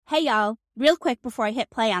Hey y'all, real quick before I hit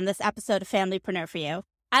play on this episode of Familypreneur for you,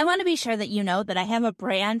 I want to be sure that you know that I have a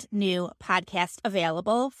brand new podcast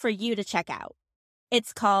available for you to check out.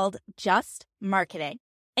 It's called Just Marketing,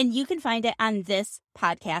 and you can find it on this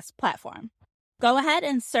podcast platform. Go ahead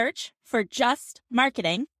and search for Just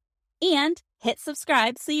Marketing and hit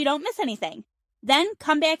subscribe so you don't miss anything. Then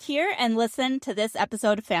come back here and listen to this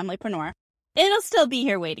episode of Familypreneur. It'll still be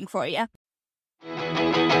here waiting for you.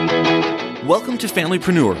 Welcome to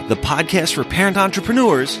Familypreneur, the podcast for parent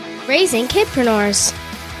entrepreneurs raising kidpreneurs.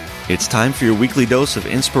 It's time for your weekly dose of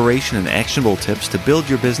inspiration and actionable tips to build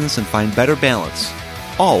your business and find better balance,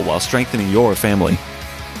 all while strengthening your family.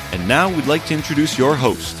 And now we'd like to introduce your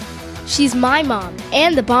host. She's my mom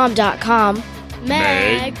and thebomb.com,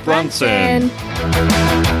 Meg Brunson.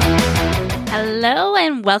 Hello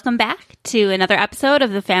and welcome back to another episode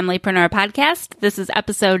of the Familypreneur podcast. This is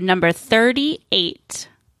episode number 38.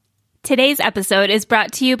 Today's episode is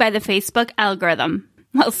brought to you by the Facebook algorithm.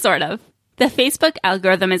 Well, sort of. The Facebook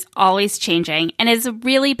algorithm is always changing and has a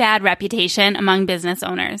really bad reputation among business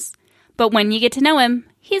owners. But when you get to know him,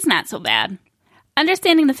 he's not so bad.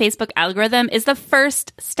 Understanding the Facebook algorithm is the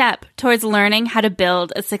first step towards learning how to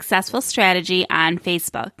build a successful strategy on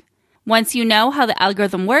Facebook. Once you know how the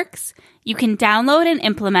algorithm works, you can download and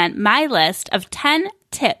implement my list of 10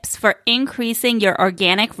 tips for increasing your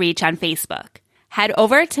organic reach on Facebook. Head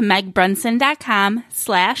over to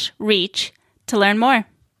megbrunson.com/reach to learn more.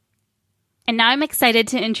 And now I'm excited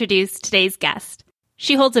to introduce today's guest.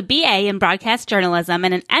 She holds a BA in broadcast journalism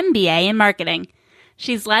and an MBA in marketing.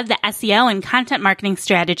 She's led the SEO and content marketing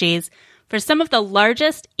strategies for some of the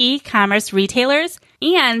largest e-commerce retailers,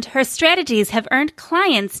 and her strategies have earned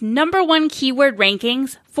clients #1 keyword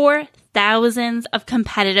rankings for thousands of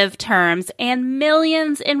competitive terms and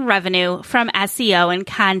millions in revenue from SEO and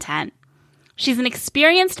content. She's an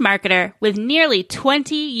experienced marketer with nearly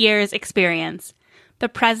 20 years experience. The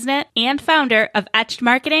president and founder of Etched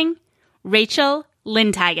Marketing, Rachel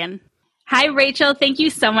Lindhagen. Hi, Rachel. Thank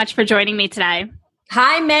you so much for joining me today.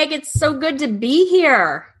 Hi, Meg. It's so good to be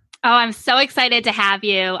here. Oh, I'm so excited to have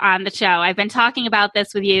you on the show. I've been talking about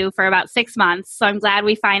this with you for about 6 months, so I'm glad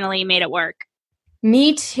we finally made it work.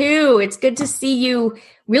 Me too. It's good to see you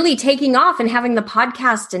really taking off and having the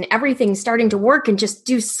podcast and everything starting to work and just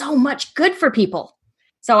do so much good for people.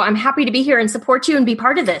 So I'm happy to be here and support you and be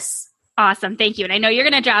part of this. Awesome. Thank you. And I know you're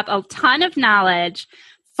going to drop a ton of knowledge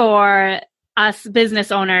for us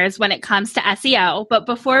business owners when it comes to SEO. But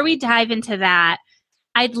before we dive into that,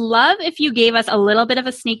 I'd love if you gave us a little bit of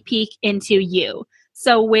a sneak peek into you.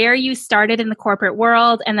 So where you started in the corporate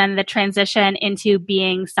world and then the transition into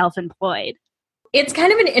being self-employed. It's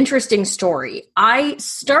kind of an interesting story. I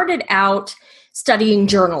started out studying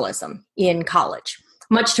journalism in college,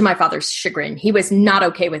 much to my father's chagrin. He was not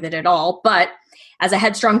okay with it at all, but as a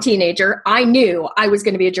headstrong teenager, I knew I was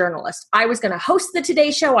going to be a journalist. I was going to host the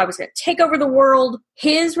Today Show. I was going to take over the world.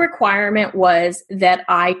 His requirement was that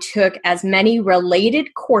I took as many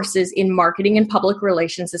related courses in marketing and public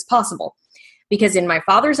relations as possible, because in my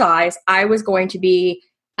father's eyes, I was going to be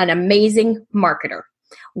an amazing marketer.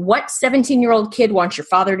 What 17-year-old kid wants your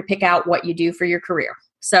father to pick out what you do for your career?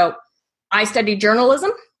 So I studied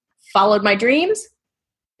journalism, followed my dreams,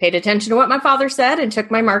 paid attention to what my father said, and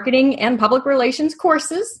took my marketing and public relations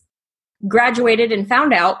courses, graduated and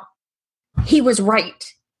found out he was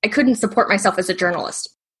right. I couldn't support myself as a journalist.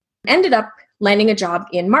 Ended up landing a job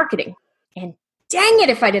in marketing. And dang it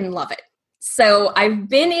if I didn't love it. So I've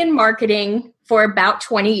been in marketing for about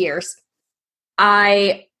 20 years.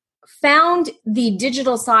 I found the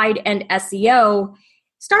digital side and SEO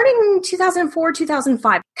starting in 2004,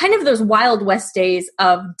 2005, kind of those Wild West days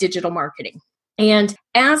of digital marketing. And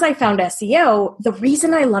as I found SEO, the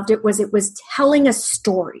reason I loved it was telling a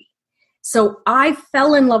story. So I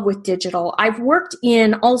fell in love with digital. I've worked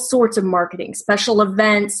in all sorts of marketing, special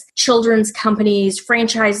events, children's companies,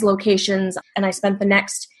 franchise locations, and I spent the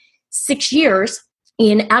next 6 years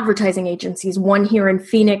in advertising agencies, one here in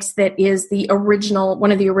Phoenix that is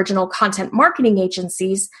one of the original content marketing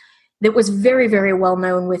agencies that was very, very well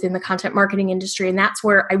known within the content marketing industry. And that's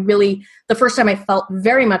where the first time I felt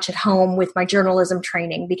very much at home with my journalism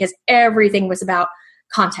training, because everything was about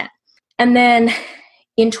content. And then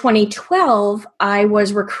in 2012, I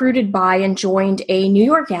was recruited by and joined a New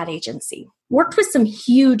York ad agency. Worked with some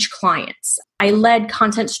huge clients. I led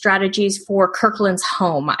content strategies for Kirkland's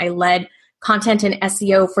Home. I led content and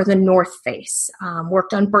SEO for the North Face.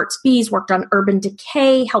 Worked on Burt's Bees, worked on Urban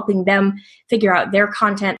Decay, helping them figure out their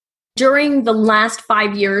content. During the last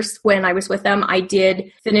 5 years when I was with them, I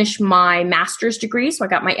did finish my master's degree. So I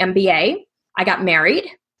got my MBA. I got married.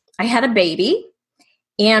 I had a baby.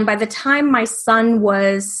 And by the time my son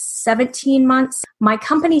was 17 months, my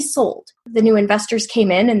company sold. The new investors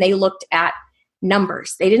came in and they looked at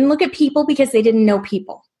numbers. They didn't look at people because they didn't know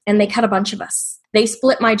people. And they cut a bunch of us. They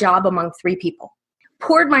split my job among 3 people.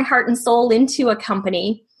 Poured my heart and soul into a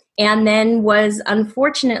company and then was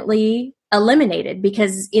unfortunately eliminated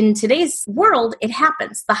because in today's world, it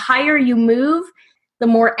happens. The higher you move, the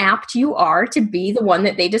more apt you are to be the one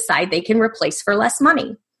that they decide they can replace for less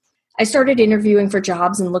money. I started interviewing for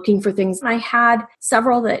jobs and looking for things. And I had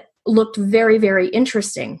several that looked very, very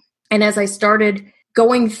interesting. And as I started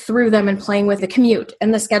going through them and playing with the commute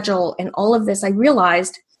and the schedule and all of this, I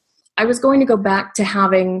realized I was going to go back to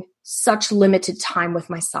having such limited time with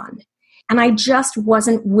my son. And I just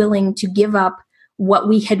wasn't willing to give up what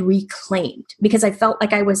we had reclaimed because I felt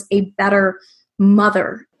like I was a better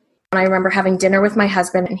mother. And I remember having dinner with my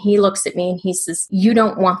husband and he looks at me and he says, "You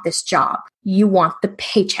don't want this job. You want the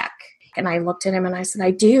paycheck." And I looked at him and I said,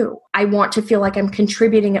 "I do. I want to feel like I'm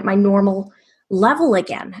contributing at my normal level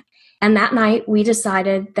again." And that night we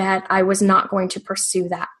decided that I was not going to pursue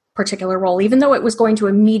that particular role, even though it was going to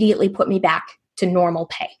immediately put me back to normal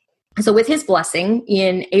pay. So with his blessing,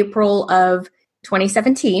 in April of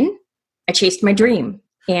 2017, I chased my dream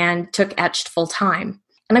and took Etched full time.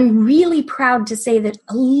 And I'm really proud to say that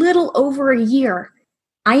a little over a year,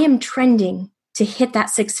 I am trending to hit that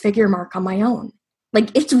 6-figure mark on my own.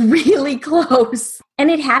 Like, it's really close. And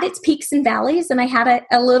it had its peaks and valleys. And I had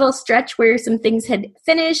a little stretch where some things had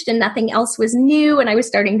finished and nothing else was new. And I was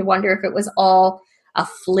starting to wonder if it was all a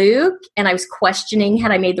fluke. And I was questioning,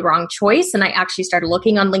 had I made the wrong choice? And I actually started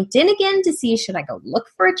looking on LinkedIn again to see, should I go look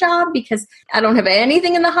for a job? Because I don't have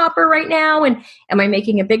anything in the hopper right now. And am I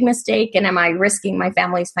making a big mistake? And am I risking my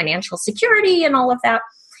family's financial security and all of that?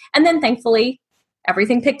 And then thankfully,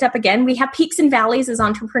 everything picked up again. We have peaks and valleys as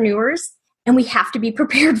entrepreneurs, and we have to be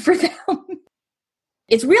prepared for them.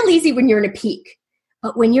 It's real easy when you're in a peak,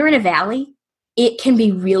 but when you're in a valley, it can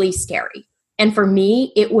be really scary. And for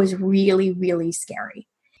me, it was really, really scary.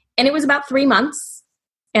 And it was about 3 months.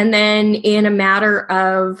 And then in a matter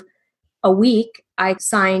of a week, I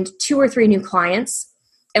signed 2 or 3 new clients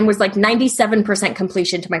and was like 97%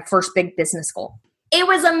 completion to my first big business goal. It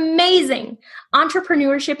was amazing.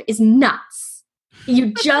 Entrepreneurship is nuts.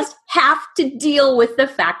 You just have to deal with the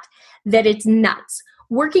fact that it's nuts.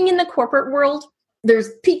 Working in the corporate world, there's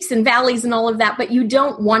peaks and valleys and all of that, but you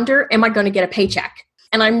don't wonder, am I going to get a paycheck?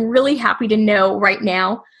 And I'm really happy to know right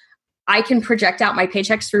now I can project out my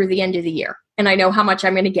paychecks through the end of the year. And I know how much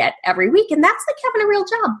I'm going to get every week. And that's like having a real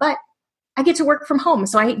job, but I get to work from home.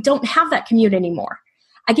 So I don't have that commute anymore.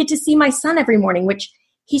 I get to see my son every morning, which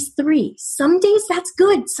he's 3. Some days that's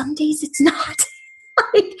good. Some days it's not.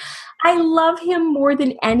 Like, I love him more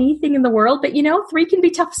than anything in the world, but 3 can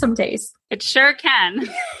be tough some days. It sure can.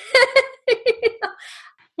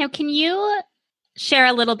 Now, can you share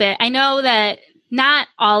a little bit? I know that not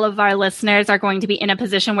all of our listeners are going to be in a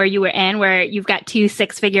position where you were in, where you've got 2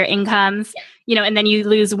 6-figure incomes, and then you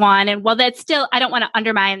lose one. And while that's still, I don't want to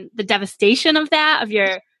undermine the devastation of that, of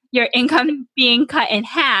your income being cut in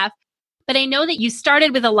half. But I know that you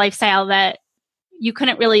started with a lifestyle that you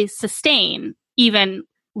couldn't really sustain, even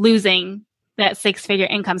losing that 6-figure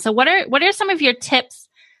income. So what are some of your tips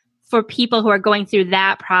for people who are going through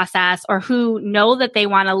that process, or who know that they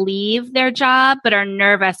want to leave their job but are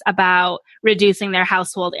nervous about reducing their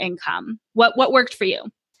household income? What worked for you?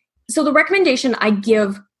 So the recommendation I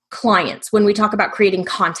give clients when we talk about creating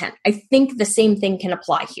content, I think the same thing can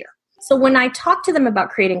apply here. So when I talk to them about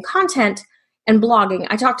creating content and blogging,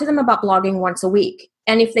 I talk to them about blogging once a week.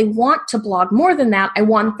 And if they want to blog more than that, I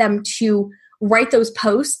want them to write those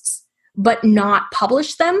posts but not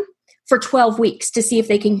publish them for 12 weeks to see if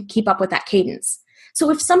they can keep up with that cadence. So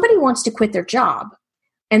if somebody wants to quit their job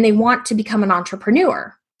and they want to become an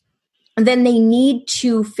entrepreneur, then they need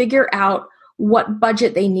to figure out what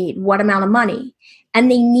budget they need, what amount of money,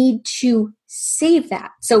 and they need to save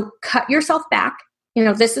that. So cut yourself back.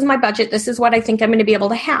 This is my budget. This is what I think I'm going to be able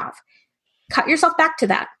to have. Cut yourself back to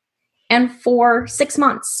that. And for 6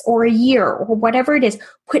 months or a year or whatever it is,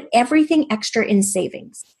 put everything extra in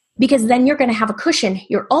savings. Because then you're going to have a cushion.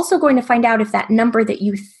 You're also going to find out if that number that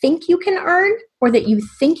you think you can earn or that you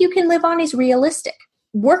think you can live on is realistic.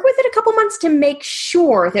 Work with it a couple months to make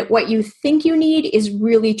sure that what you think you need is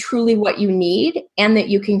really, truly what you need and that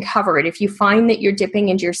you can cover it. If you find that you're dipping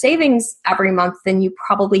into your savings every month, then you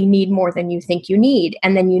probably need more than you think you need.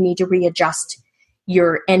 And then you need to readjust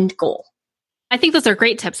your end goal. I think those are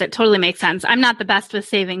great tips. It totally makes sense. I'm not the best with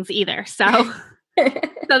savings either. So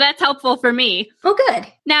that's helpful for me. Oh, good.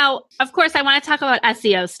 Now, of course, I want to talk about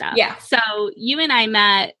SEO stuff. Yeah. So you and I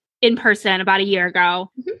met in person about a year ago.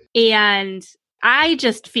 Mm-hmm. And I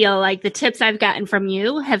just feel like the tips I've gotten from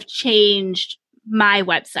you have changed my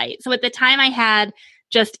website. So at the time I had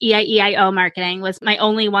just EIEIO marketing was my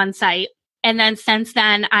only one site. And then since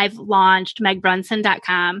then, I've launched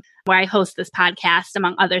megbrunson.com, where I host this podcast,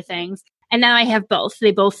 among other things. And now I have both.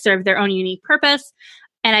 They both serve their own unique purpose.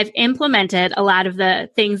 And I've implemented a lot of the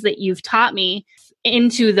things that you've taught me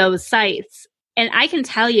into those sites. And I can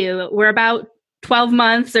tell you, we're about 12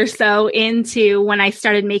 months or so into when I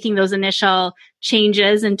started making those initial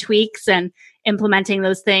changes and tweaks and implementing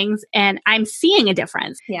those things. And I'm seeing a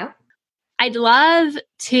difference. Yeah. I'd love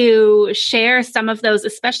to share some of those,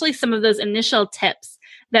 especially some of those initial tips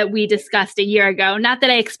that we discussed a year ago. Not that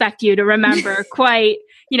I expect you to remember quite,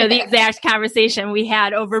 the exact conversation we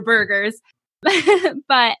had over burgers,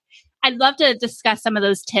 but I'd love to discuss some of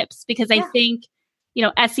those tips because I think,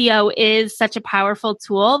 SEO is such a powerful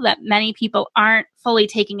tool that many people aren't fully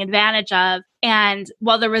taking advantage of. And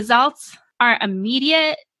while the results aren't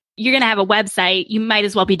immediate, you're going to have a website, you might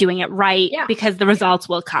as well be doing it right because the results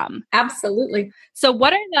will come. Absolutely. So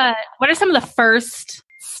what are some of the first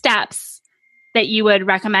steps that you would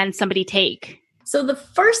recommend somebody take? So the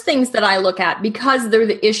first things that I look at, because they're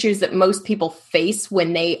the issues that most people face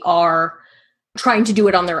when they are trying to do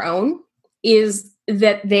it on their own, is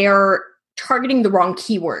that they're targeting the wrong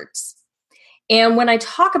keywords. And when I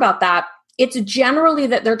talk about that, it's generally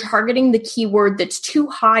that they're targeting the keyword that's too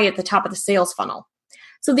high at the top of the sales funnel.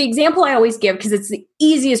 So the example I always give, because it's the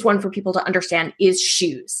easiest one for people to understand, is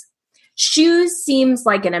shoes. Shoes seems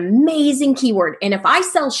like an amazing keyword. And if I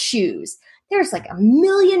sell shoes, there's like 1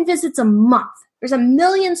 million visits a month. There's 1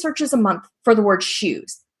 million searches a month for the word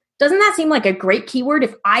shoes. Doesn't that seem like a great keyword?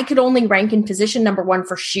 If I could only rank in position number 1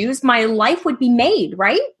 for shoes, my life would be made,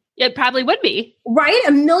 right? It probably would be. Right?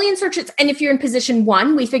 1 million searches. And if you're in position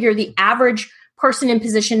 1, we figure the average person in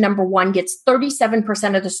position number 1 gets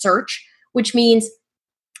 37% of the search, which means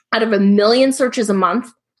out of 1 million searches a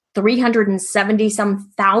month,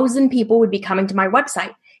 370-some thousand people would be coming to my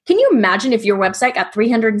website. Can you imagine if your website got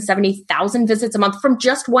 370,000 visits a month from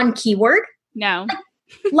just one keyword? No.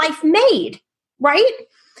 Life made, right?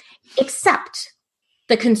 Except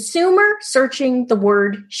the consumer searching the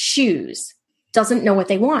word shoes doesn't know what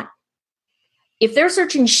they want. If they're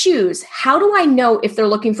searching shoes, how do I know if they're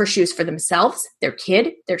looking for shoes for themselves, their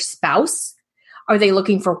kid, their spouse? Are they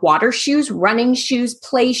looking for water shoes, running shoes,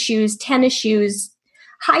 play shoes, tennis shoes,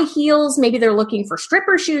 high heels? Maybe they're looking for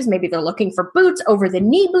stripper shoes. Maybe they're looking for boots, over the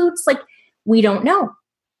knee boots. We don't know.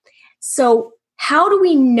 So how do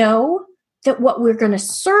we know that what we're going to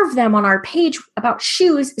serve them on our page about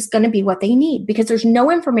shoes is going to be what they need? Because there's no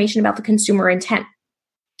information about the consumer intent.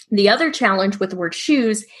 The other challenge with the word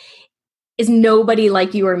shoes is nobody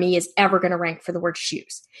like you or me is ever going to rank for the word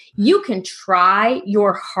shoes. You can try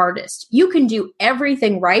your hardest. You can do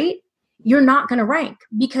everything right. You're not going to rank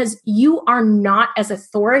because you are not as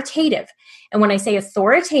authoritative. And when I say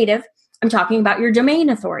authoritative, I'm talking about your domain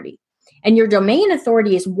authority. And your domain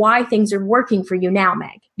authority is why things are working for you now,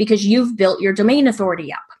 Meg, because you've built your domain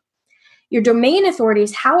authority up. Your domain authority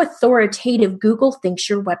is how authoritative Google thinks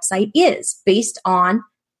your website is based on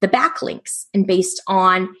the backlinks and based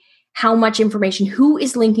on how much information, who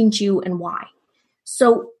is linking to you and why.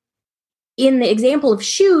 So in the example of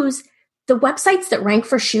shoes, the websites that rank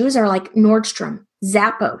for shoes are like Nordstrom,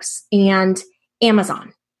 Zappos, and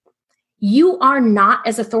Amazon. You are not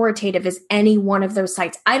as authoritative as any one of those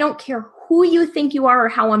sites. I don't care who you think you are or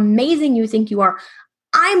how amazing you think you are.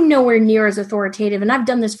 I'm nowhere near as authoritative, and I've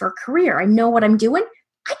done this for a career. I know what I'm doing.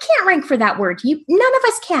 I can't rank for that word. None of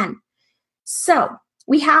us can. So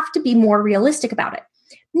we have to be more realistic about it.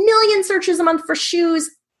 1 million searches a month for shoes.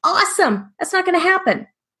 Awesome. That's not going to happen. And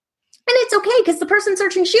it's okay because the person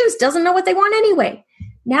searching shoes doesn't know what they want anyway.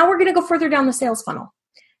 Now we're going to go further down the sales funnel.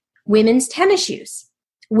 Women's tennis shoes,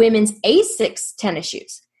 women's Asics tennis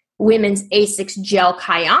shoes, women's Asics Gel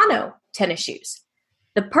Kayano tennis shoes.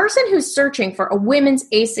 The person who's searching for a women's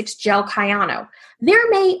Asics Gel Kayano, there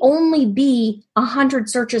may only be 100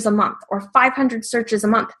 searches a month or 500 searches a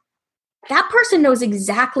month. That person knows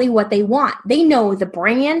exactly what they want. They know the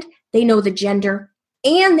brand, they know the gender,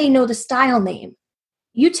 and they know the style name.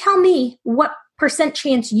 You tell me what %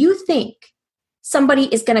 chance you think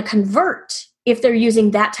somebody is going to convert if they're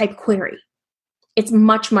using that type query. It's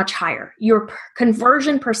much, much higher. Your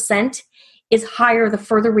conversion % is higher the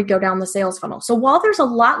further we go down the sales funnel. So while there's a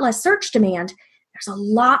lot less search demand, there's a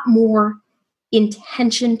lot more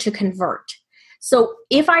intention to convert. So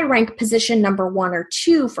if I rank position number 1 or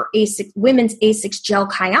 2 for women's Asics Gel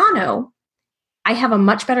Kayano, I have a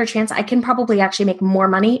much better chance. I can probably actually make more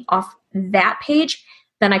money off that page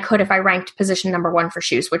than I could if I ranked position number 1 for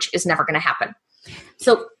shoes, which is never going to happen.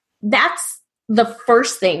 So that's the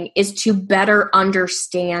first thing is to better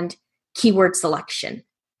understand keyword selection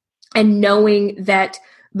and knowing that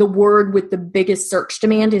the word with the biggest search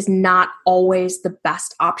demand is not always the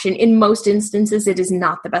best option. In most instances, it is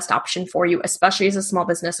not the best option for you, especially as a small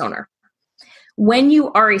business owner. When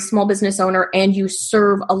you are a small business owner and you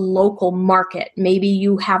serve a local market, maybe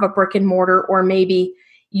you have a brick and mortar, or maybe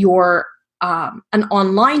you're an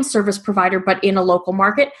online service provider, but in a local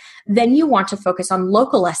market, then you want to focus on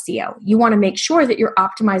local SEO. You want to make sure that you're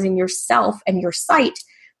optimizing yourself and your site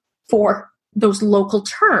for those local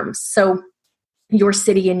terms. So your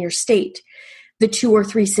city and your state, the 2 or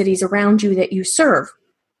 3 cities around you that you serve,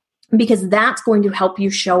 because that's going to help you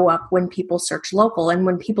show up when people search local. And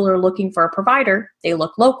when people are looking for a provider, they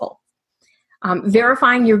look local.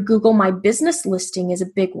 Verifying your Google My Business listing is a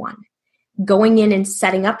big one. Going in and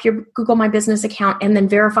setting up your Google My Business account and then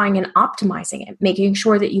verifying and optimizing it, making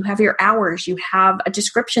sure that you have your hours, you have a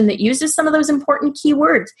description that uses some of those important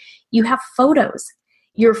keywords, you have photos.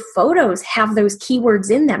 Your photos have those keywords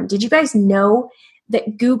in them. Did you guys know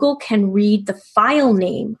that Google can read the file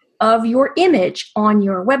name of your image on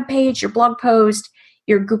your webpage, your blog post,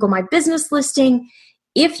 your Google My Business listing?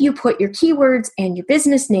 If you put your keywords and your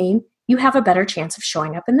business name, you have a better chance of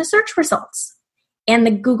showing up in the search results. And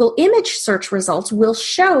the Google image search results will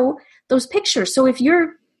show those pictures. So if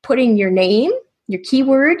you're putting your name, your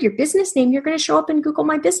keyword, your business name, you're going to show up in Google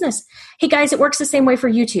My Business. Hey guys, it works the same way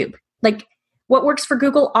for YouTube. Like, what works for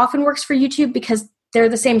Google often works for YouTube because they're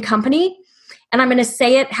the same company. And I'm going to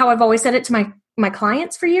say it how I've always said it to my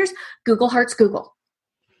clients for years. Google hearts Google.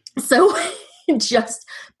 So just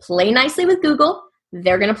play nicely with Google.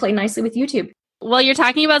 They're going to play nicely with YouTube. Well, you're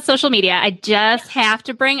talking about social media. I just have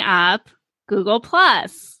to bring up Google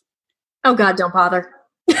Plus. Oh God, don't bother.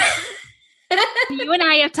 You and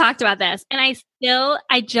I have talked about this, and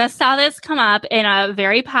I just saw this come up in a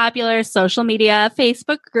very popular social media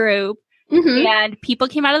Facebook group. Mm-hmm. And people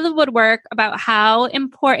came out of the woodwork about how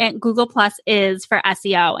important Google Plus is for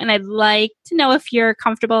SEO. And I'd like to know if you're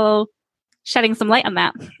comfortable shedding some light on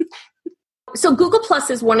that. So Google Plus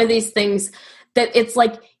is one of these things that it's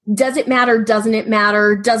like, does it matter? Doesn't it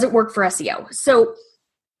matter? Does it work for SEO? So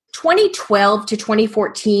 2012 to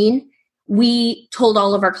 2014, we told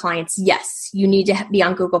all of our clients, yes, you need to be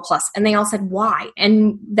on Google Plus. And they all said, why?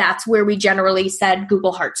 And that's where we generally said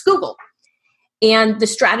Google hearts Google. And the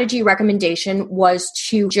strategy recommendation was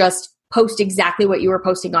to just post exactly what you were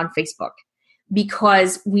posting on Facebook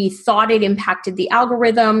because we thought it impacted the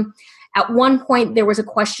algorithm. At one point, there was a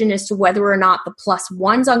question as to whether or not the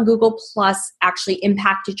 +1s on Google Plus actually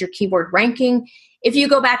impacted your keyword ranking. If you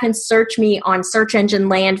go back and search me on Search Engine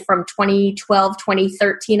Land from 2012,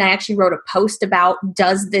 2013, I actually wrote a post about,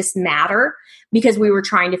 does this matter? Because we were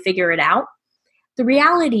trying to figure it out. The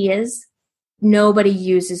reality is, nobody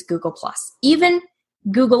uses Google Plus. Even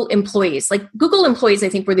Google employees. Like Google employees, I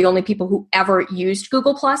think, were the only people who ever used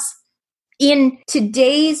Google Plus. In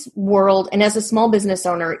today's world, and as a small business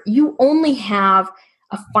owner, you only have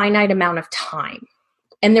a finite amount of time.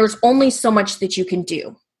 And there's only so much that you can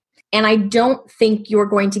do. And I don't think you're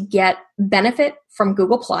going to get benefit from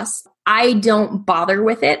Google Plus. I don't bother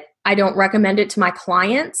with it. I don't recommend it to my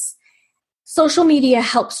clients. Social media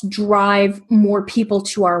helps drive more people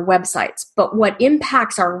to our websites, but what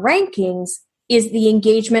impacts our rankings is the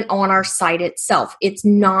engagement on our site itself. It's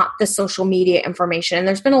not the social media information. And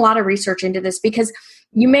there's been a lot of research into this because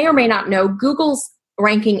you may or may not know Google's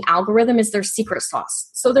ranking algorithm is their secret sauce.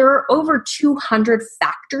 So there are over 200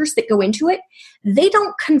 factors that go into it. They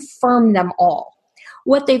don't confirm them all.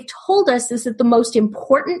 What they've told us is that the most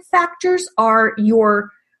important factors are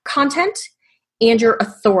your content and your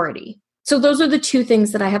authority. So those are the 2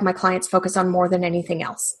 things that I have my clients focus on more than anything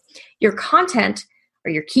else. Your content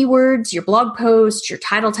are your keywords, your blog posts, your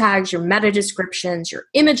title tags, your meta descriptions, your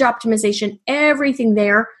image optimization, everything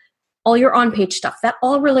there, all your on-page stuff. That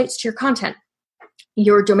all relates to your content.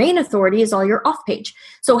 Your domain authority is all your off-page.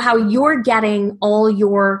 So how you're getting all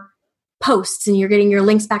your posts and you're getting your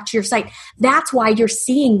links back to your site. That's why you're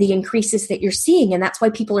seeing the increases that you're seeing. And that's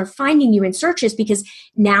why people are finding you in searches because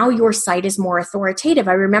now your site is more authoritative.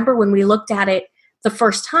 I remember when we looked at it the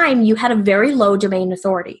first time, you had a very low domain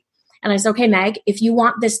authority. And I said, okay, Meg, if you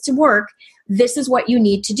want this to work, this is what you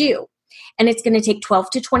need to do. And it's going to take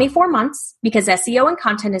 12 to 24 months because SEO and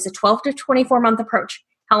content is a 12 to 24 month approach.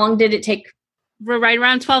 How long did it take? We're right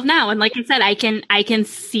around 12 now. And like I said, I can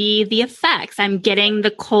see the effects. I'm getting the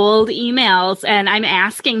cold emails and I'm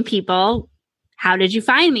asking people, how did you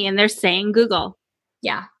find me? And they're saying Google.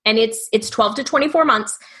 Yeah. And it's 12 to 24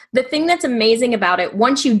 months. The thing that's amazing about it,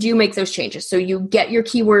 once you do make those changes, so you get your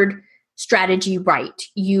keyword strategy right.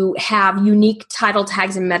 You have unique title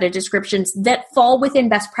tags and meta descriptions that fall within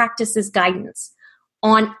best practices guidance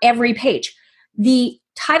on every page. The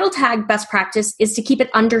title tag best practice is to keep it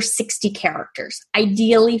under 60 characters,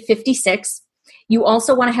 ideally 56. You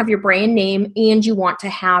also want to have your brand name and you want to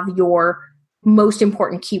have your most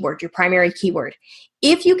important keyword, your primary keyword.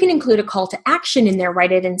 If you can include a call to action in there,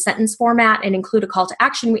 write it in sentence format and include a call to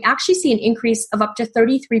action, we actually see an increase of up to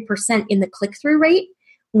 33% in the click-through rate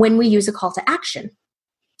when we use a call to action.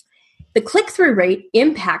 The click-through rate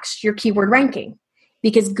impacts your keyword ranking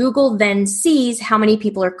because Google then sees how many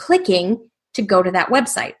people are clicking to go to that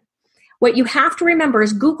website. What you have to remember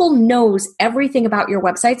is Google knows everything about your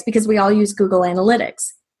websites because we all use Google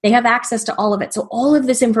Analytics. They have access to all of it. So all of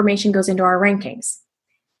this information goes into our rankings.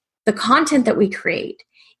 The content that we create,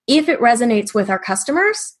 if it resonates with our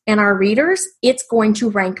customers and our readers, it's going to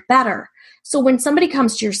rank better. So when somebody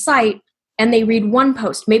comes to your site and they read one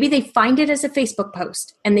post, maybe they find it as a Facebook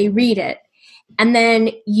post and they read it, and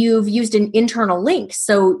then you've used an internal link.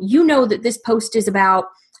 So you know that this post is about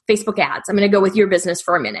Facebook ads. I'm going to go with your business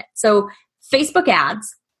for a minute. So Facebook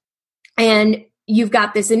ads, and you've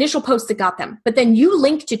got this initial post that got them, but then you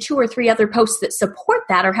link to 2 or 3 other posts that support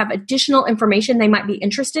that or have additional information they might be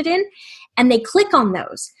interested in, and they click on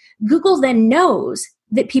those. Google then knows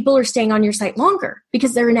that people are staying on your site longer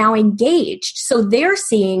because they're now engaged. So they're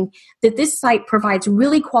seeing that this site provides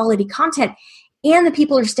really quality content and the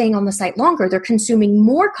people are staying on the site longer. They're consuming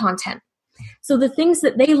more content. So the things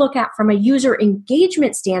that they look at from a user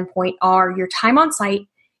engagement standpoint are your time on site,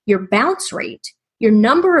 your bounce rate, your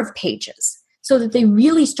number of pages, so that they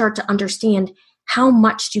really start to understand how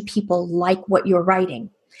much do people like what you're writing.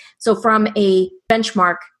 So from a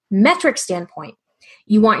benchmark metric standpoint,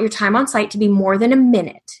 you want your time on site to be more than a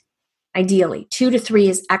minute. Ideally, 2 to 3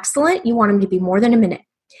 is excellent. You want them to be more than a minute.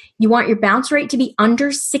 You want your bounce rate to be under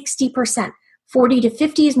 60%. 40 to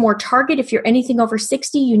 50 is more target. If you're anything over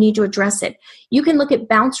 60, you need to address it. You can look at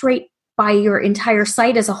bounce rate by your entire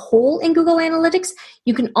site as a whole in Google Analytics.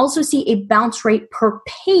 You can also see a bounce rate per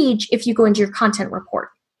page if you go into your content report.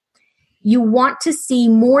 You want to see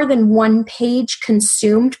more than 1 page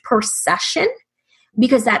consumed per session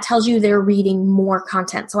because that tells you they're reading more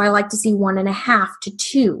content. So I like to see 1.5 to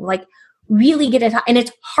 2, like really get it high. And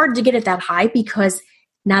it's hard to get it that high because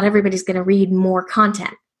not everybody's going to read more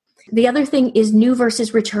content. The other thing is new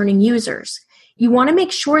versus returning users. You want to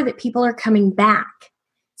make sure that people are coming back.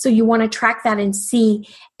 So you want to track that and see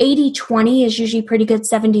 80-20 is usually pretty good.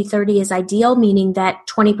 70-30 is ideal, meaning that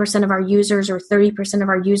 20% of our users or 30% of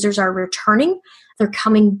our users are returning. They're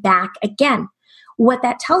coming back again. What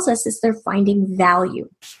that tells us is they're finding value.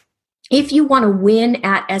 If you want to win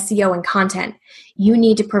at SEO and content, you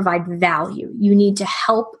need to provide value. You need to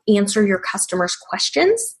help answer your customers'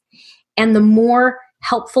 questions. And the more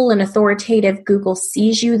helpful and authoritative Google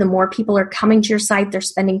sees you, the more people are coming to your site, they're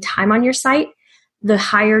spending time on your site, the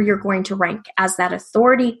higher you're going to rank as that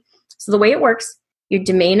authority. So the way it works, your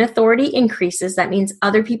domain authority increases. That means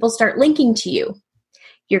other people start linking to you.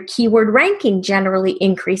 Your keyword ranking generally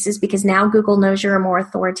increases because now Google knows you're a more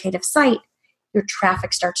authoritative site. Your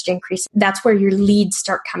traffic starts to increase. That's where your leads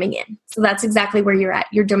start coming in. So that's exactly where you're at.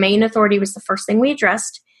 Your domain authority was the first thing we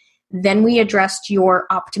addressed. Then we addressed your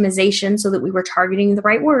optimization so that we were targeting the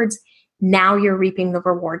right words. Now you're reaping the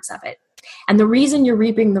rewards of it. And the reason you're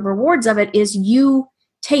reaping the rewards of it is you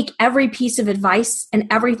take every piece of advice and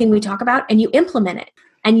everything we talk about and you implement it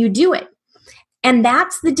and you do it. And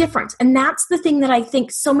that's the difference. And that's the thing that I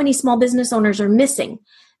think so many small business owners are missing.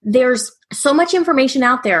 There's so much information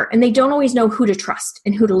out there and they don't always know who to trust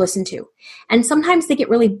and who to listen to. And sometimes they get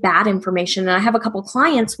really bad information. And I have a couple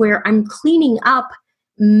clients where I'm cleaning up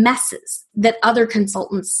messes that other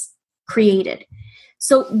consultants created.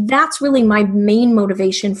 So that's really my main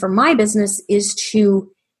motivation for my business, is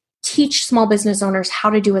to teach small business owners how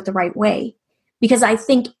to do it the right way. Because I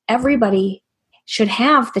think everybody should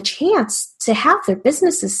have the chance to have their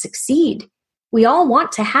businesses succeed. We all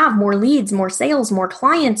want to have more leads, more sales, more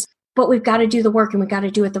clients, but we've got to do the work and we've got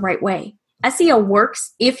to do it the right way. SEO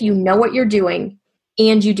works if you know what you're doing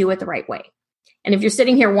and you do it the right way. And if you're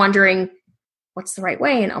sitting here wondering, what's the right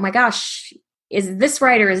way? And oh my gosh, is this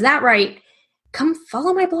right or is that right? Come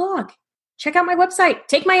follow my blog. Check out my website.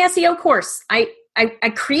 Take my SEO course. I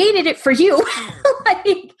created it for you.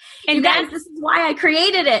 And you guys, this is why I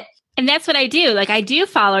created it. And that's what I do. Like, I do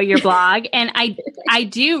follow your blog and I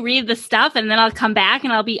do read the stuff, and then I'll come back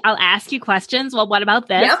and I'll ask you questions. Well, what about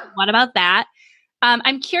this? Yep. What about that?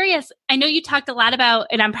 I'm curious. I know you talked a lot about,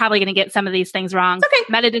 and I'm probably going to get some of these things wrong. Okay.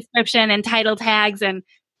 Meta description and title tags and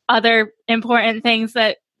other important things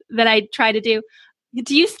that I try to do.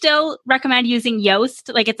 Do you still recommend using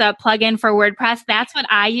Yoast? Like it's a plugin for WordPress. That's what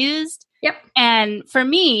I used. Yep. And for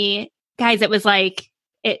me, guys, it was like,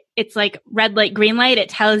 it's like red light, green light. It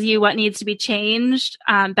tells you what needs to be changed,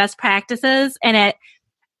 best practices. And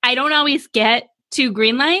I don't always get 2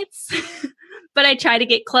 green lights, but I try to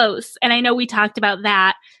get close. And I know we talked about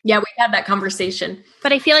that. Yeah, we had that conversation.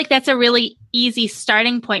 But I feel like that's a really easy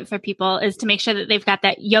starting point for people, is to make sure that they've got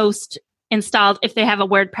that Yoast installed if they have a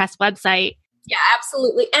WordPress website. Yeah,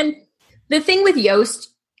 absolutely. And the thing with Yoast,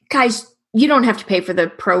 guys, you don't have to pay for the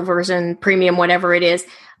pro version, premium, whatever it is.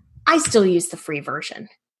 I still use the free version.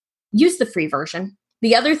 Use the free version.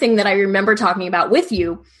 The other thing that I remember talking about with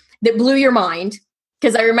you that blew your mind,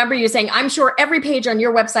 because I remember you saying, I'm sure every page on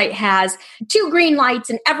your website has 2 green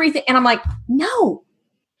lights and everything. And I'm like, no,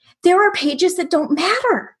 there are pages that don't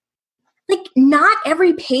matter. Like, not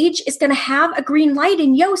every page is going to have a green light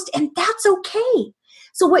in Yoast, and that's okay.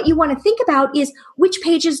 So what you want to think about is, which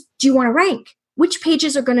pages do you want to rank? Which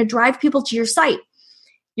pages are going to drive people to your site?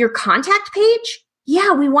 Your contact page?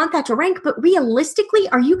 Yeah, we want that to rank, but realistically,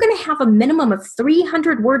 are you going to have a minimum of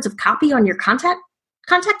 300 words of copy on your contact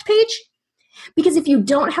page? Because if you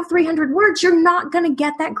don't have 300 words, you're not going to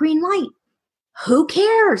get that green light. Who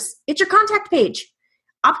cares? It's your contact page.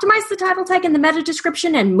 Optimize the title tag and the meta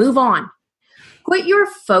description and move on. Put your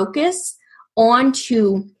focus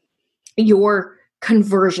onto your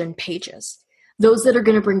conversion pages, those that are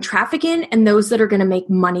going to bring traffic in and those that are going to make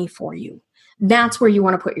money for you. That's where you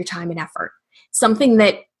want to put your time and effort. Something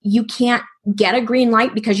that you can't get a green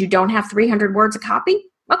light because you don't have 300 words of copy?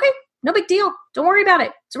 Okay, no big deal. Don't worry about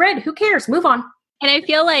it. It's red. Who cares? Move on. And I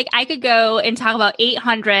feel like I could go and talk about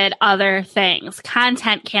 800 other things,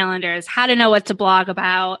 content calendars, how to know what to blog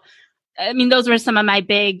about. I mean, those were some of my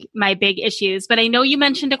big issues, but I know you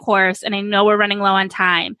mentioned a course and I know we're running low on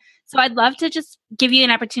time. So I'd love to just give you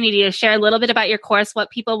an opportunity to share a little bit about your course, what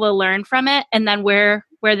people will learn from it, and then where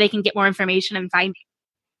they can get more information and find you.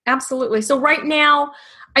 Absolutely. So right now,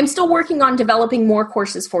 I'm still working on developing more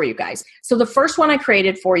courses for you guys. So the first one I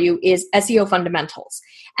created for you is SEO Fundamentals.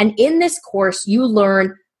 And in this course, you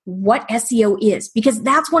learn what SEO is, because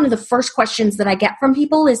that's one of the first questions that I get from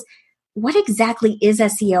people is, what exactly is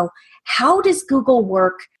SEO? How does Google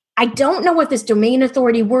work? I don't know what this domain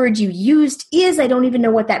authority word you used is. I don't even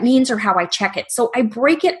know what that means or how I check it. So I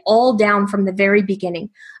break it all down from the very beginning.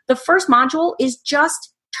 The first module is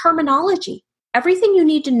just terminology, everything you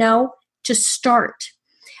need to know to start.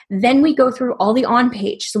 Then we go through all the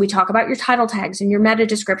on-page. So we talk about your title tags and your meta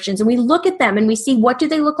descriptions, and we look at them and we see, what do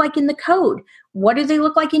they look like in the code? What do they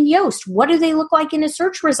look like in Yoast? What do they look like in a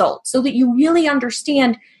search result? So that you really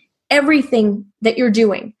understand everything that you're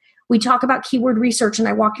doing. We talk about keyword research, and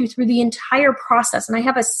I walk you through the entire process. And I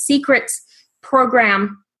have a secrets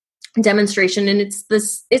program demonstration, and it's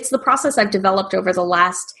the process I've developed over the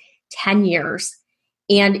last 10 years.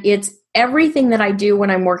 And it's everything that I do when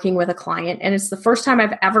I'm working with a client. And it's the first time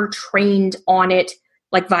I've ever trained on it,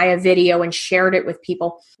 like via video, and shared it with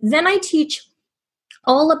people. Then I teach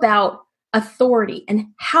all about authority and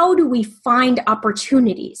how do we find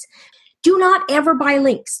opportunities. Do not ever buy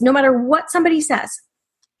links, no matter what somebody says.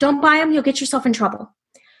 Don't buy them. You'll get yourself in trouble.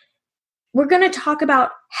 We're going to talk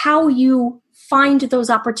about how you find those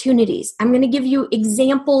opportunities. I'm going to give you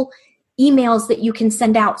example emails that you can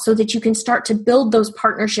send out so that you can start to build those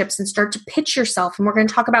partnerships and start to pitch yourself. And we're going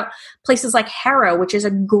to talk about places like Harrow, which is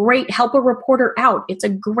a great help a reporter out. It's a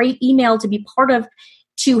great email to be part of,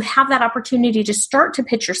 to have that opportunity to start to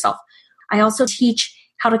pitch yourself. I also teach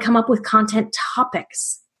how to come up with content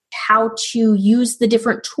topics, how to use the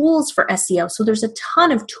different tools for SEO. So there's a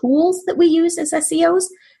ton of tools that we use as SEOs.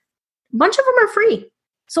 A bunch of them are free.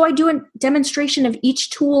 So I do a demonstration of each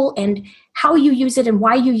tool and how you use it and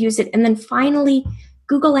why you use it. And then finally,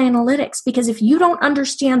 Google Analytics, because if you don't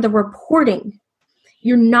understand the reporting,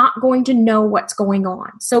 you're not going to know what's going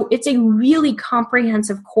on. So it's a really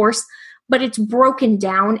comprehensive course, but it's broken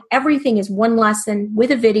down. Everything is one lesson with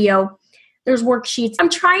a video. There's worksheets. I'm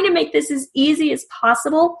trying to make this as easy as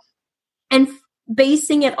possible and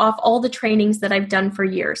basing it off all the trainings that I've done for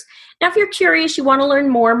years. Now, if you're curious, you want to learn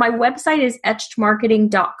more, my website is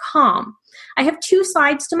etchedmarketing.com. I have 2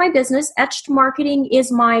 sides to my business. Etched Marketing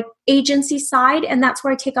is my agency side, and that's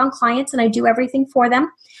where I take on clients and I do everything for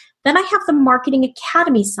them. Then I have the Marketing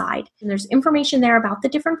Academy side, and there's information there about the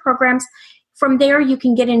different programs. From there, you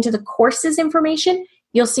can get into the courses information.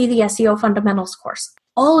 You'll see the SEO Fundamentals course.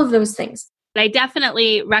 All of those things. I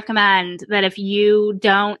definitely recommend that if you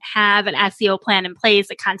don't have an SEO plan in place,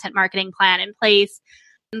 a content marketing plan in place,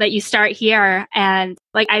 that you start here. And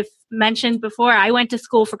like I've mentioned before, I went to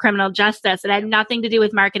school for criminal justice. It had nothing to do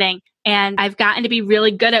with marketing. And I've gotten to be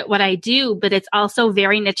really good at what I do, but it's also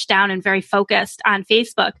very niche down and very focused on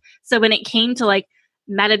Facebook. So when it came to like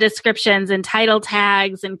meta descriptions and title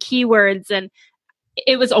tags and keywords, and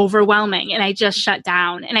it was overwhelming, and I just shut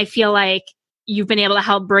down. And I feel like you've been able to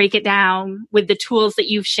help break it down with the tools that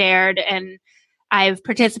you've shared. And I've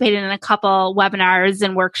participated in a couple webinars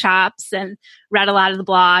and workshops and read a lot of the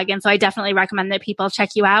blog. And so I definitely recommend that people check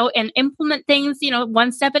you out and implement things,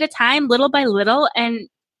 one step at a time, little by little. And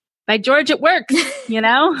by George, it works,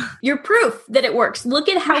 You're proof that it works. Look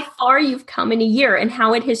at how far you've come in a year and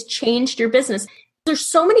how it has changed your business. There's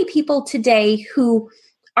so many people today who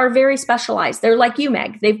are very specialized. They're like you,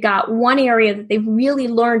 Meg. They've got one area that they've really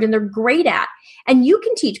learned and they're great at. And you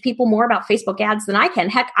can teach people more about Facebook ads than I can.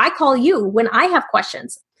 Heck, I call you when I have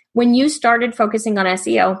questions. When you started focusing on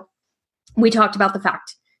SEO, we talked about the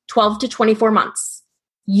fact 12 to 24 months.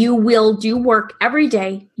 You will do work every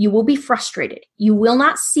day. You will be frustrated. You will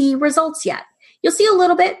not see results yet. You'll see a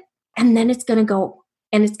little bit, and then it's going to go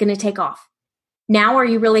and it's going to take off. Now, are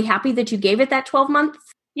you really happy that you gave it that 12 months?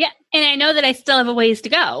 Yeah. And I know that I still have a ways to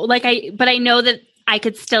go. But I know that I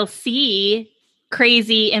could still see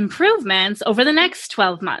crazy improvements over the next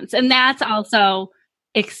 12 months. And that's also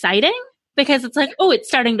exciting because it's like, oh, it's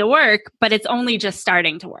starting to work, but it's only just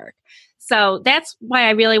starting to work. So that's why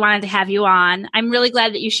I really wanted to have you on. I'm really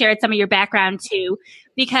glad that you shared some of your background too,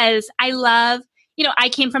 because I love, I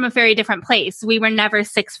came from a very different place. We were never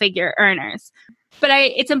six-figure earners, but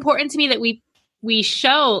it's important to me that we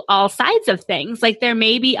show all sides of things. Like there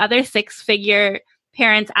may be other six-figure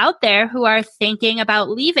parents out there who are thinking about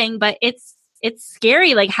leaving, but it's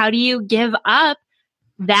scary. Like, how do you give up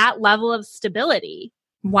that level of stability?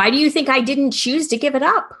 Why do you think I didn't choose to give it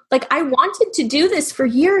up? Like, I wanted to do this for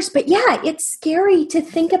years, but yeah, it's scary to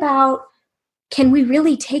think about, can we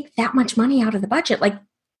really take that much money out of the budget? Like,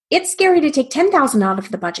 it's scary to take 10,000 out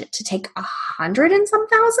of the budget, to take 100 and some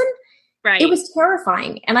thousand. Right. It was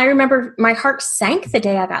terrifying. And I remember my heart sank the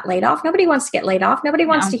day I got laid off. Nobody wants to get laid off. Nobody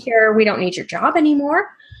wants to hear we don't need your job anymore.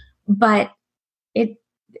 But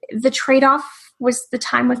the trade-off was the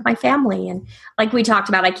time with my family. And like we talked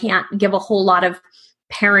about, I can't give a whole lot of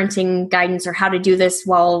parenting guidance or how to do this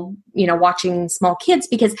while, watching small kids,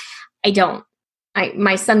 because I don't.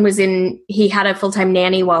 My son he had a full-time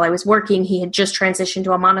nanny while I was working. He had just transitioned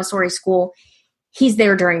to a Montessori school. He's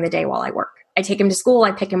there during the day while I work. I take him to school.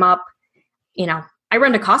 I pick him up. I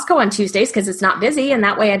run to Costco on Tuesdays because it's not busy. And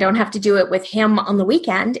that way I don't have to do it with him on the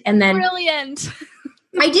weekend. And then brilliant.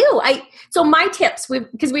 I do. So my tips,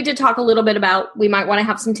 because we did talk a little bit about, we might want to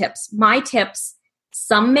have some tips. My tips,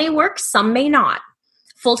 some may work, some may not.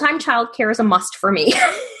 Full-time childcare is a must for me.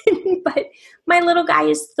 But my little guy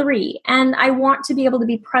is 3 and I want to be able to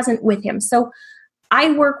be present with him. So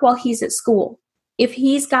I work while he's at school. If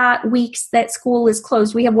he's got weeks that school is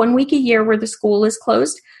closed, we have 1 week a year where the school is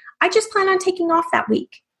closed. I just plan on taking off that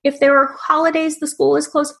week. If there are holidays, the school is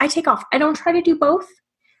closed, I take off. I don't try to do both.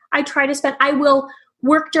 I will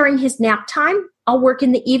work during his nap time. I'll work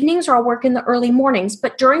in the evenings or I'll work in the early mornings.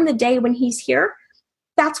 But during the day when he's here,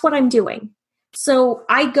 that's what I'm doing. So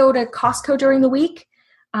I go to Costco during the week.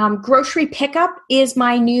 Grocery pickup is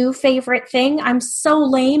my new favorite thing. I'm so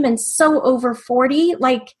lame and so over 40,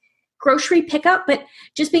 like grocery pickup, but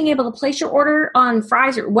just being able to place your order on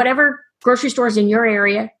Fry's or whatever grocery stores in your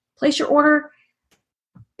area, place your order,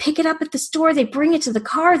 pick it up at the store. They bring it to the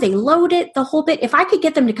car. They load it, the whole bit. If I could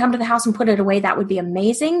get them to come to the house and put it away, that would be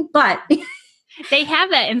amazing. But they have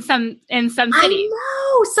that in some cities. I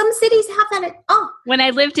know some cities have that. When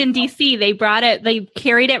I lived in DC, they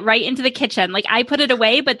carried it right into the kitchen. Like I put it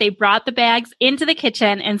away, but they brought the bags into the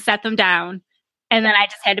kitchen and set them down. And then I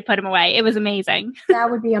just had to put them away. It was amazing.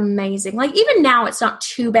 That would be amazing. Like even now it's not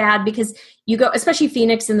too bad because you go, especially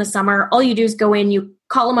Phoenix in the summer, all you do is go in, you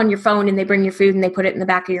call them on your phone and they bring your food and they put it in the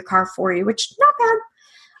back of your car for you, which not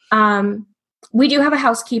bad. We do have a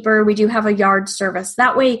housekeeper. We do have a yard service.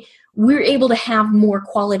 That way we're able to have more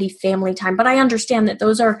quality family time. But I understand that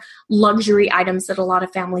those are luxury items that a lot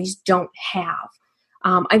of families don't have.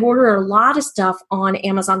 I order a lot of stuff on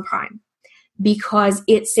Amazon Prime because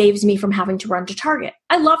it saves me from having to run to Target.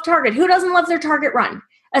 I love Target. Who doesn't love their Target run?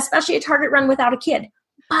 Especially a Target run without a kid.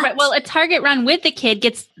 But, right, well, a Target run with the kid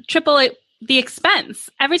gets triple the expense.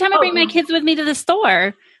 Every time I bring my kids with me to the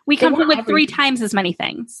store, we come home with 3 times as many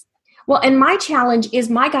things. Well, and my challenge is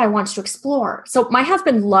my guy wants to explore. So my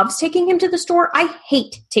husband loves taking him to the store. I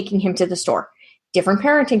hate taking him to the store. Different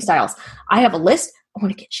parenting styles. I have a list. I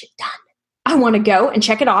want to get shit done. I want to go and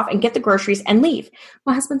check it off and get the groceries and leave.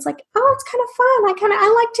 My husband's like, oh, it's kind of fun.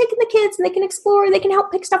 I like taking the kids and they can explore. They can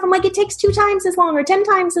help pick stuff. I'm like, it takes 2 times as long or 10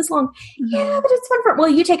 times as long. Yeah, but it's fun well,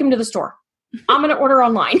 you take him to the store. I'm going to order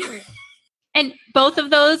online. And both of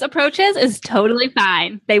those approaches is totally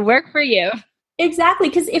fine. They work for you. Exactly.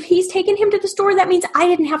 Because if he's taken him to the store, that means I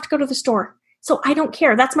didn't have to go to the store. So I don't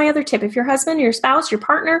care. That's my other tip. If your husband, your spouse, your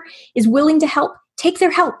partner is willing to help, take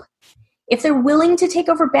their help. If they're willing to take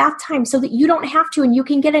over bath time so that you don't have to and you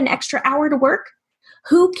can get an extra hour to work,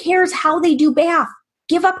 who cares how they do bath?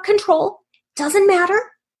 Give up control. Doesn't matter.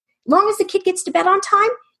 As long as the kid gets to bed on time,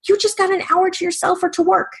 you just got an hour to yourself or to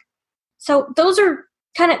work. So that's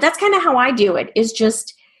kind of how I do it, is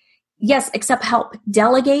just, yes, accept help,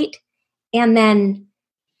 delegate, and then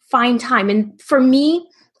find time. And for me,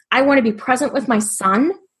 I want to be present with my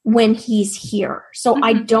son when he's here. So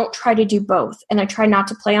I don't try to do both. And I try not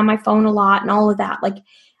to play on my phone a lot and all of that. Like,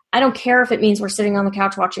 I don't care if it means we're sitting on the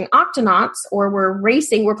couch watching Octonauts or we're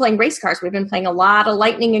racing. We're playing race cars. We've been playing a lot of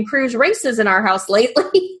Lightning and Cruise races in our house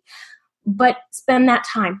lately. But spend that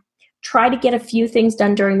time. Try to get a few things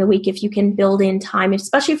done during the week if you can build in time.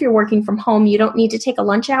 Especially if you're working from home, you don't need to take a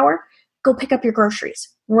lunch hour. Go pick up your groceries.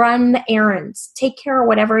 Run the errands. Take care of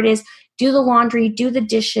whatever it is. Do the laundry. Do the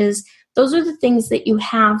dishes. Those are the things that you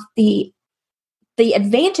have the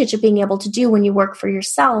advantage of being able to do when you work for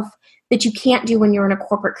yourself that you can't do when you're in a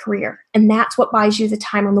corporate career. And that's what buys you the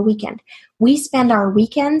time on the weekend. We spend our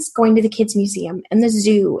weekends going to the kids' museum and the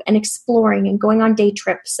zoo and exploring and going on day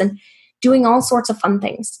trips and doing all sorts of fun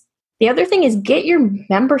things. The other thing is get your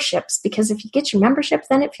memberships, because if you get your membership,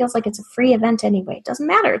 then it feels like it's a free event anyway. It doesn't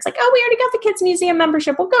matter. It's like, oh, we already got the kids' museum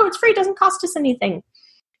membership. We'll go. It's free. It doesn't cost us anything.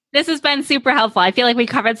 This has been super helpful. I feel like we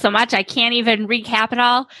covered so much. I can't even recap it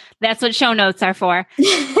all. That's what show notes are for.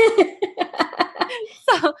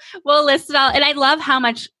 So we'll list it all. And I love how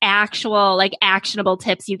much actionable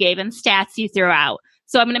tips you gave and stats you threw out.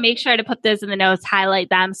 So I'm going to make sure to put those in the notes, highlight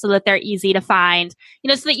them so that they're easy to find,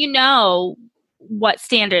 so that you know what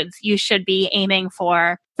standards you should be aiming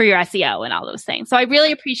for your SEO and all those things. So I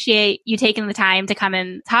really appreciate you taking the time to come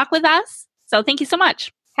and talk with us. So thank you so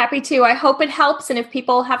much. Happy to. I hope it helps. And if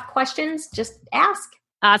people have questions, just ask.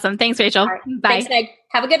 Awesome. Thanks, Rachel. Right. Bye. Thanks, Meg.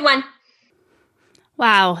 Have a good one.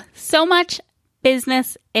 Wow. So much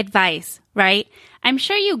business advice, right? I'm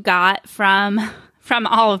sure you got from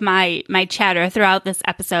all of my chatter throughout this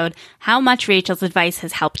episode how much Rachel's advice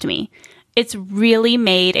has helped me. It's really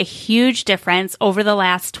made a huge difference over the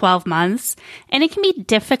last 12 months, and it can be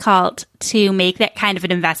difficult to make that kind of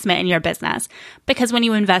an investment in your business because when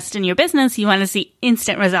you invest in your business, you want to see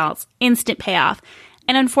instant results, instant payoff.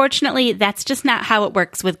 And unfortunately, that's just not how it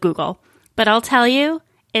works with Google. But I'll tell you,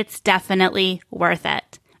 it's definitely worth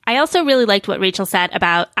it. I also really liked what Rachel said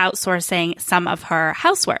about outsourcing some of her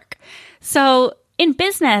housework. So in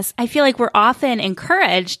business, I feel like we're often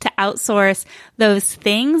encouraged to outsource those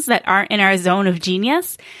things that aren't in our zone of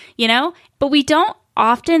genius, but we don't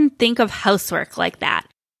often think of housework like that.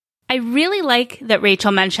 I really like that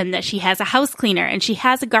Rachel mentioned that she has a house cleaner and she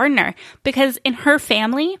has a gardener because in her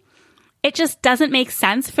family, it just doesn't make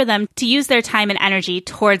sense for them to use their time and energy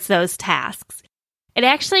towards those tasks. It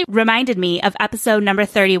actually reminded me of episode number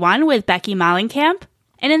 31 with Becky Mollenkamp.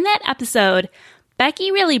 And in that episode,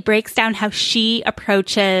 Becky really breaks down how she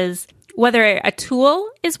approaches whether a tool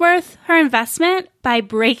is worth her investment by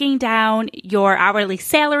breaking down your hourly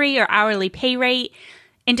salary or hourly pay rate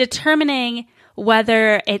and determining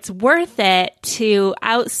whether it's worth it to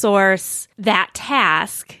outsource that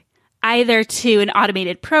task either to an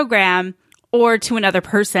automated program or to another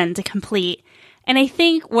person to complete. And I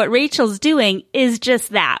think what Rachel's doing is just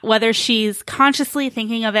that. Whether she's consciously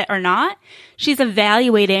thinking of it or not, she's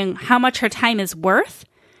evaluating how much her time is worth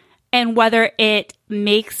and whether it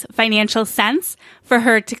makes financial sense for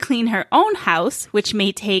her to clean her own house, which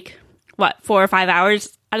may take, 4 or 5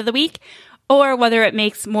 hours out of the week, or whether it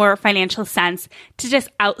makes more financial sense to just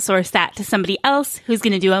outsource that to somebody else who's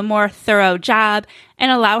going to do a more thorough job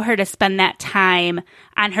and allow her to spend that time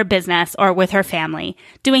on her business or with her family,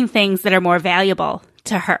 doing things that are more valuable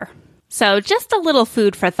to her. So just a little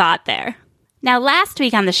food for thought there. Now, last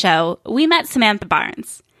week on the show, we met Samantha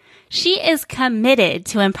Barnes. She is committed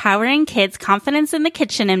to empowering kids' confidence in the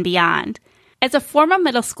kitchen and beyond. As a former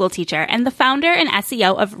middle school teacher and the founder and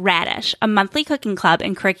SEO of Radish, a monthly cooking club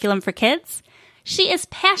and curriculum for kids, she is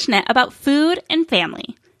passionate about food and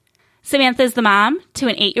family. Samantha is the mom to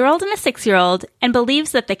an 8-year-old and a 6-year-old and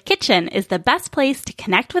believes that the kitchen is the best place to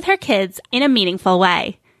connect with her kids in a meaningful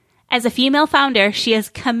way. As a female founder, she is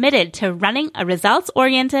committed to running a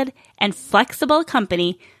results-oriented and flexible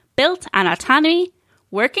company built on autonomy,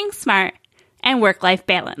 working smart, and work-life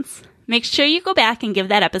balance. Make sure you go back and give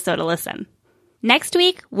that episode a listen. Next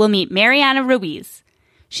week, we'll meet Mariana Ruiz.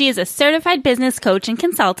 She is a certified business coach and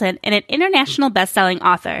consultant and an international best-selling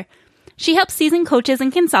author. She helps seasoned coaches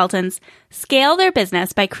and consultants scale their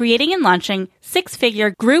business by creating and launching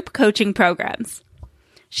six-figure group coaching programs.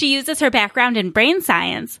 She uses her background in brain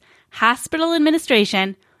science, hospital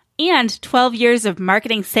administration, and 12 years of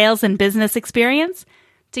marketing, sales, and business experience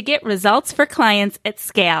to get results for clients at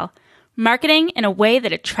scale, marketing in a way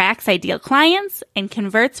that attracts ideal clients and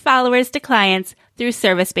converts followers to clients through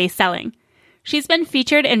service-based selling. She's been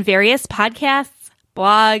featured in various podcasts,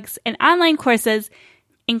 blogs, and online courses,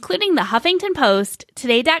 including the Huffington Post,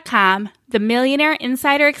 Today.com, the Millionaire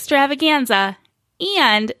Insider Extravaganza,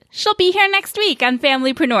 and she'll be here next week on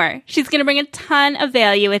Familypreneur. She's going to bring a ton of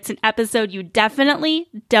value. It's an episode you definitely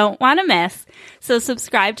don't want to miss. So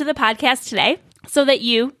subscribe to the podcast today so that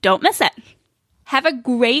you don't miss it. Have a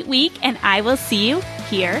great week, and I will see you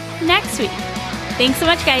here next week. Thanks so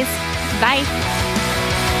much, guys. Bye.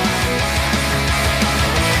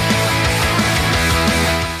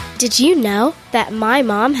 Did you know that my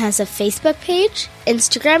mom has a Facebook page,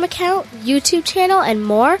 Instagram account, YouTube channel, and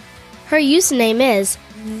more? Her username is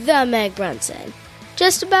The Meg Brunson.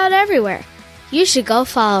 Just about everywhere. You should go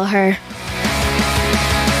follow her.